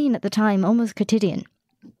mundane at the time, almost quotidian,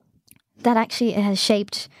 that actually it has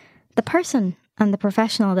shaped the person and the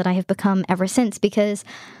professional that I have become ever since, because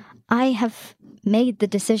I have made the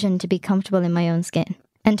decision to be comfortable in my own skin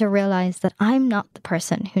and to realize that I'm not the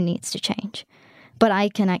person who needs to change, but I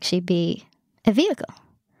can actually be a vehicle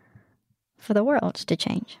for the world to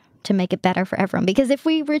change, to make it better for everyone. Because if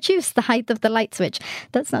we reduce the height of the light switch,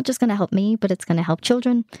 that's not just going to help me, but it's going to help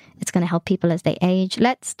children. It's going to help people as they age.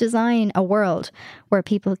 Let's design a world where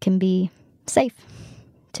people can be safe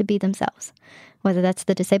to be themselves. Whether that's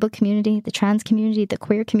the disabled community, the trans community, the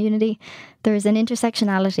queer community, there's an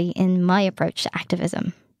intersectionality in my approach to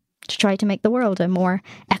activism to try to make the world a more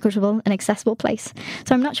equitable and accessible place.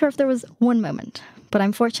 So I'm not sure if there was one moment, but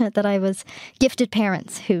I'm fortunate that I was gifted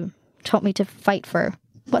parents who taught me to fight for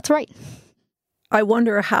what's right. I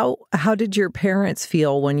wonder, how did your parents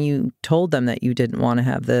feel when you told them that you didn't want to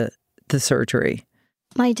have the surgery?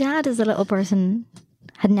 My dad, as a little person,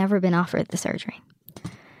 had never been offered the surgery,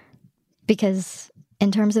 because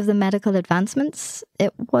in terms of the medical advancements,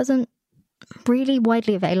 it wasn't really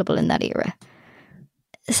widely available in that era.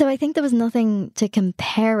 So I think there was nothing to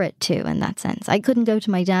compare it to in that sense. I couldn't go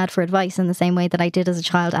to my dad for advice in the same way that I did as a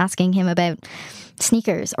child, asking him about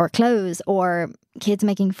sneakers or clothes or kids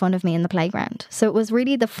making fun of me in the playground. So it was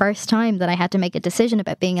really the first time that I had to make a decision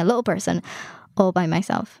about being a little person all by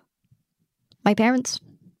myself. My parents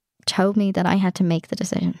told me that I had to make the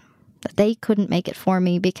decision, that they couldn't make it for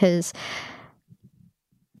me because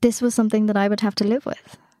this was something that I would have to live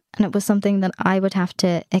with. And it was something that I would have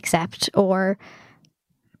to accept or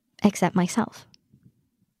accept myself.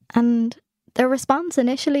 And their response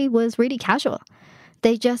initially was really casual.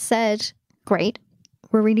 They just said, "Great,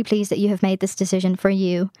 we're really pleased that you have made this decision for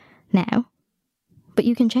you now, but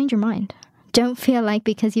you can change your mind. Don't feel like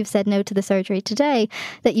because you've said no to the surgery today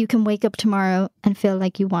that you can wake up tomorrow and feel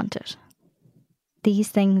like you want it. These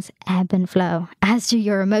things ebb and flow, as do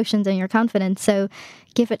your emotions and your confidence, so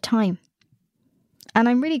give it time." And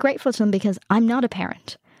I'm really grateful to them because I'm not a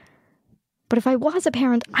parent. But if I was a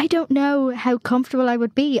parent, I don't know how comfortable I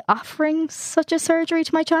would be offering such a surgery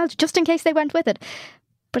to my child, just in case they went with it.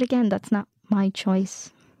 But again, that's not my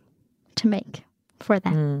choice to make for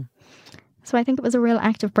them. So I think it was a real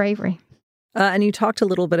act of bravery. And you talked a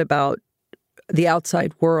little bit about the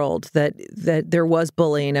outside world, that there was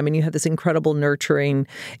bullying. I mean, you had this incredible nurturing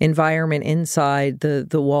environment inside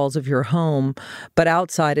the walls of your home, but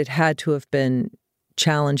outside it had to have been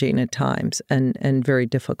challenging at times and very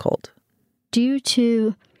difficult. Due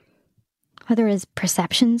to whether it's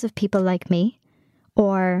perceptions of people like me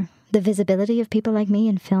or the visibility of people like me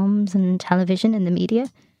in films and television and the media,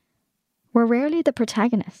 we're rarely the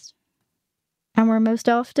protagonist. And we're most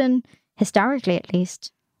often, historically at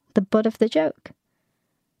least, the butt of the joke.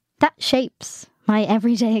 That shapes my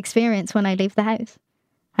everyday experience when I leave the house.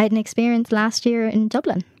 I had an experience last year in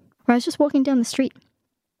Dublin where I was just walking down the street.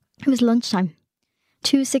 It was lunchtime.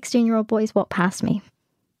 2 16-year-old boys walked past me.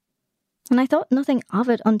 And I thought nothing of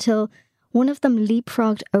it until one of them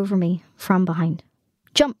leapfrogged over me from behind.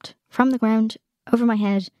 Jumped from the ground over my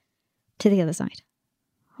head to the other side.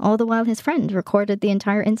 All the while his friend recorded the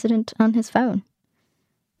entire incident on his phone.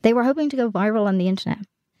 They were hoping to go viral on the internet.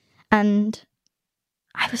 And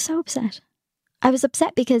I was so upset. I was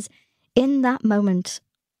upset because in that moment,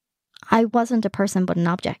 I wasn't a person but an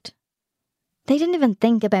object. They didn't even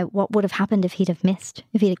think about what would have happened if he'd have missed,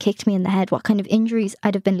 if he'd have kicked me in the head, what kind of injuries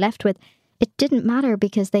I'd have been left with. It didn't matter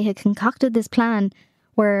because they had concocted this plan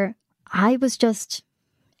where I was just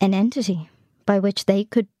an entity by which they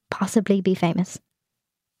could possibly be famous.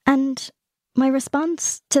 And my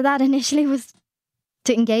response to that initially was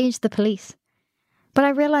to engage the police. But I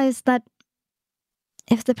realised that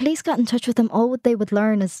if the police got in touch with them, all they would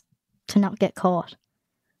learn is to not get caught.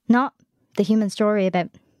 Not the human story about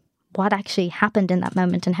what actually happened in that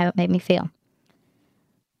moment and how it made me feel.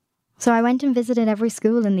 So I went and visited every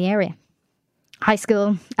school in the area. High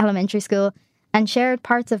school, elementary school, and shared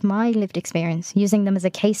parts of my lived experience, using them as a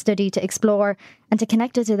case study to explore and to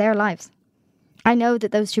connect it to their lives. I know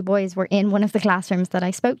that those 2 boys were in one of the classrooms that I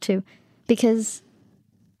spoke to because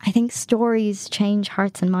I think stories change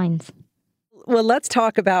hearts and minds. Well, let's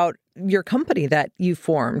talk about your company that you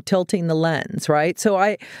formed, Tilting the Lens, right?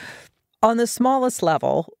 So on the smallest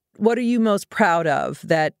level, what are you most proud of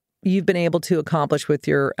that you've been able to accomplish with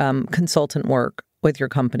your consultant work with your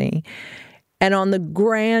company? And on the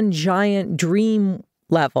grand, giant dream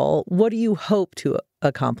level, what do you hope to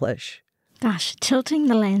accomplish? Gosh, Tilting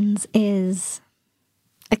the Lens is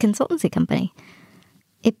a consultancy company.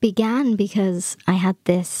 It began because I had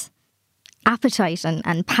this appetite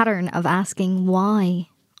and pattern of asking why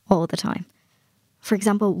all the time. For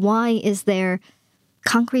example, why is there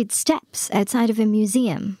concrete steps outside of a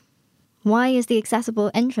museum? Why is the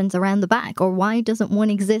accessible entrance around the back? Or why doesn't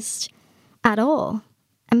one exist at all?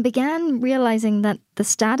 And began realizing that the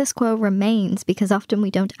status quo remains because often we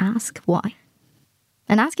don't ask why.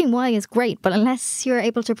 And asking why is great, but unless you're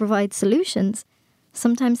able to provide solutions,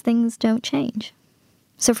 sometimes things don't change.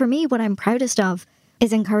 So for me, what I'm proudest of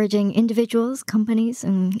is encouraging individuals, companies,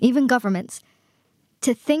 and even governments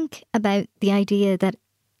to think about the idea that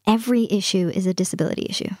every issue is a disability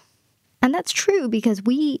issue. And that's true because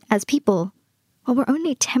we, as people, well, we're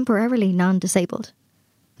only temporarily non-disabled.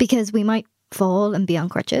 Because we might fall and be on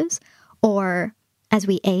crutches, or as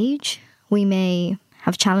we age, we may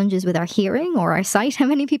have challenges with our hearing or our sight. How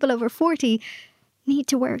many people over 40 need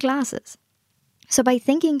to wear glasses? So by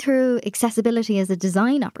thinking through accessibility as a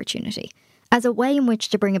design opportunity, as a way in which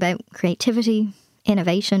to bring about creativity,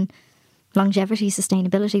 innovation, longevity,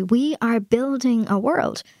 sustainability, we are building a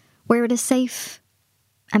world where it is safe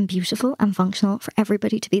and beautiful and functional for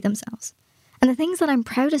everybody to be themselves. And the things that I'm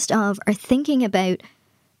proudest of are thinking about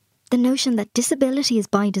the notion that disability is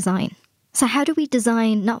by design. So how do we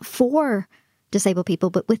design not for disabled people,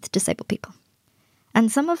 but with disabled people? And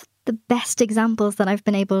some of the best examples that I've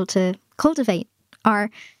been able to cultivate are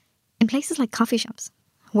in places like coffee shops,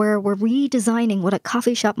 where we're redesigning what a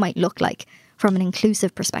coffee shop might look like from an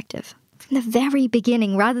inclusive perspective. From the very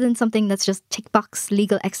beginning, rather than something that's just tick box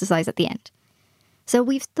legal exercise at the end. So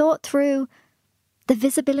we've thought through the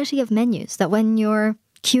visibility of menus, that when you're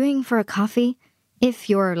queuing for a coffee, if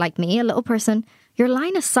you're like me, a little person, your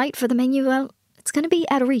line of sight for the menu, well, it's going to be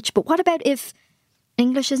out of reach. But what about if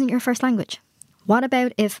English isn't your first language? What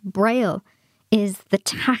about if Braille is the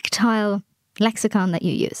tactile lexicon that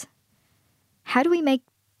you use? How do we make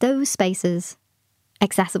those spaces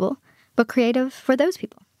accessible but creative for those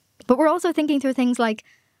people? But we're also thinking through things like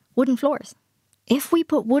wooden floors. If we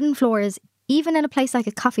put wooden floors even in a place like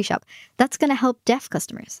a coffee shop, that's going to help deaf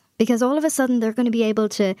customers, because all of a sudden they're going to be able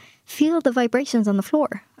to feel the vibrations on the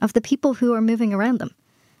floor of the people who are moving around them.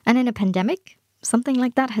 And in a pandemic, something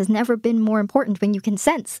like that has never been more important, when you can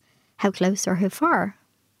sense how close or how far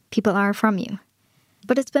people are from you.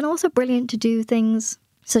 But it's been also brilliant to do things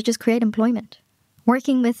such as create employment,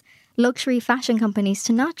 working with luxury fashion companies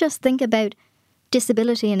to not just think about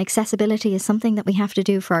disability and accessibility is something that we have to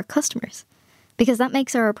do for our customers, because that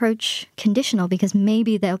makes our approach conditional, because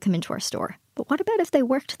maybe they'll come into our store. But what about if they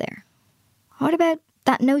worked there? What about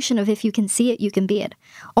that notion of if you can see it, you can be it?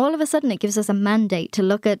 All of a sudden, it gives us a mandate to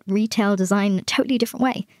look at retail design in a totally different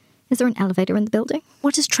way. Is there an elevator in the building?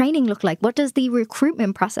 What does training look like? What does the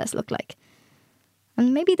recruitment process look like?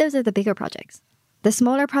 And maybe those are the bigger projects. The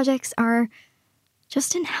smaller projects are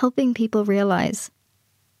just in helping people realize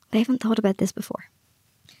they haven't thought about this before.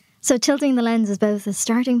 So Tilting the Lens is both a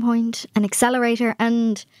starting point, an accelerator,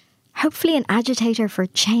 and hopefully an agitator for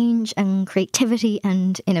change and creativity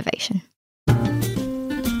and innovation.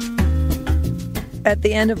 At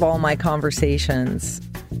the end of all my conversations,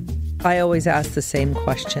 I always ask the same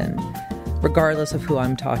question, regardless of who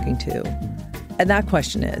I'm talking to. And that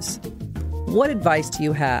question is, what advice do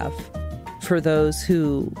you have for those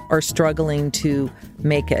who are struggling to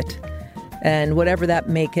make it? And whatever that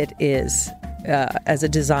make it is, as a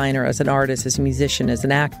designer, as an artist, as a musician, as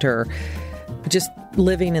an actor, just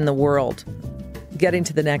living in the world, getting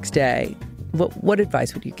to the next day, what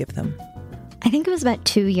advice would you give them? I think it was about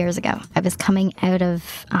 2 years ago. I was coming out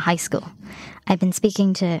of a high school. I'd been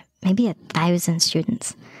speaking to maybe 1,000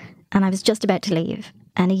 students, and I was just about to leave.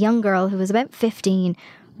 And a young girl who was about 15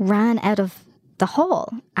 ran out of the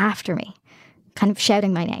hall after me, kind of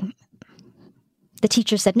shouting my name. The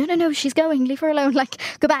teacher said, no, she's going, leave her alone,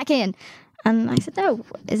 go back in. And I said, no,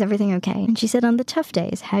 is everything okay? And she said, on the tough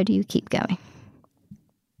days, how do you keep going?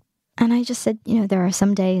 And I just said, there are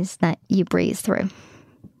some days that you breeze through,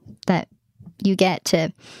 that you get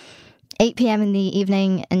to 8 p.m. in the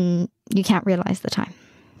evening and you can't realize the time.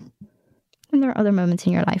 And there are other moments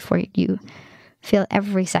in your life where you feel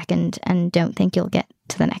every second and don't think you'll get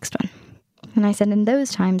to the next one. And I said, in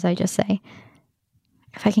those times, I just say,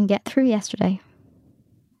 if I can get through yesterday,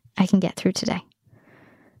 I can get through today.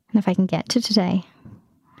 And if I can get to today,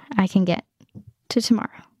 I can get to tomorrow.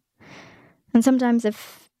 And sometimes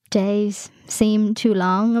if days seem too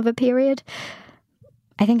long of a period,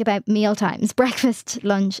 I think about meal times, breakfast,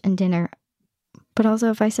 lunch, and dinner. But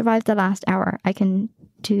also, if I survive the last hour, I can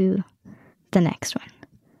do the next one.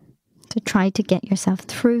 To try to get yourself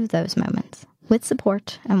through those moments with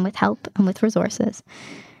support and with help and with resources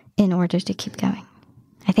in order to keep going.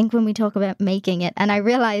 I think when we talk about making it, and I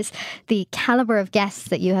realize the caliber of guests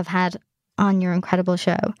that you have had on your incredible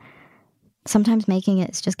show, sometimes making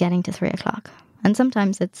it is just getting to 3 o'clock. And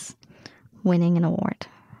sometimes it's winning an award.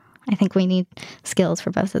 I think we need skills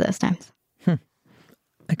for both of those times. I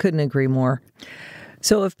couldn't agree more.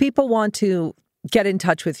 So if people want to get in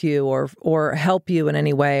touch with you or help you in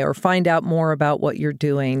any way or find out more about what you're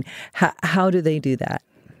doing, how do they do that?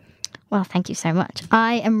 Well, thank you so much.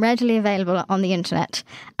 I am readily available on the internet.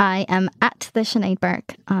 I am at the Sinead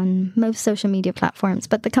Burke on most social media platforms,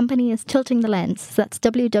 but the company is Tilting the Lens. So that's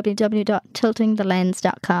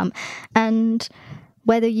www.tiltingthelens.com. And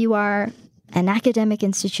whether you are an academic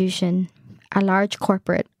institution, a large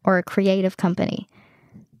corporate, or a creative company,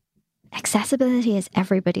 accessibility is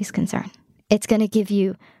everybody's concern. It's going to give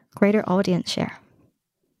you greater audience share.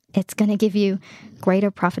 It's going to give you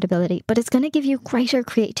greater profitability, but it's going to give you greater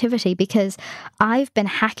creativity, because I've been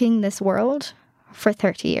hacking this world for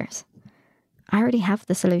 30 years. I already have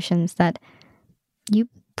the solutions that you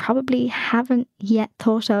probably haven't yet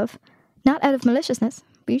thought of, not out of maliciousness,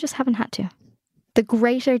 but you just haven't had to. The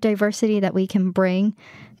greater diversity that we can bring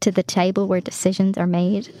to the table where decisions are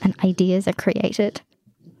made and ideas are created,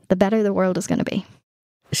 the better the world is going to be.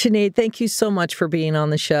 Sinead, thank you so much for being on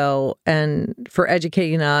the show and for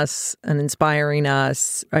educating us and inspiring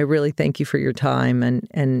us. I really thank you for your time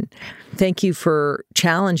and thank you for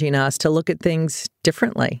challenging us to look at things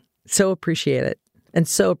differently. So appreciate it and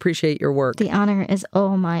so appreciate your work. The honor is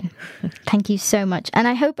all mine. Thank you so much. And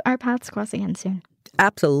I hope our paths cross again soon.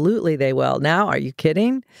 Absolutely they will. Now, are you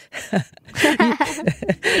kidding?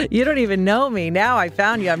 You don't even know me. Now I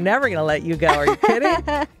found you. I'm never going to let you go. Are you kidding?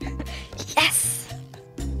 Yes.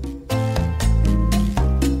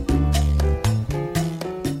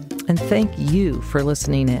 And thank you for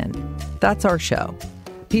listening in. That's our show.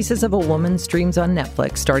 Pieces of a Woman streams on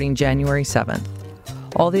Netflix starting January 7th.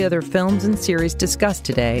 All the other films and series discussed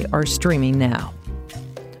today are streaming now.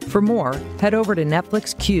 For more, head over to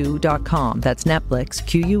NetflixQ.com. That's Netflix,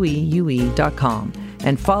 QUEUE.com.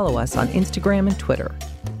 And follow us on Instagram and Twitter.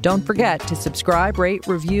 Don't forget to subscribe, rate,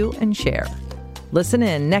 review, and share. Listen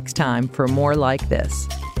in next time for more like this.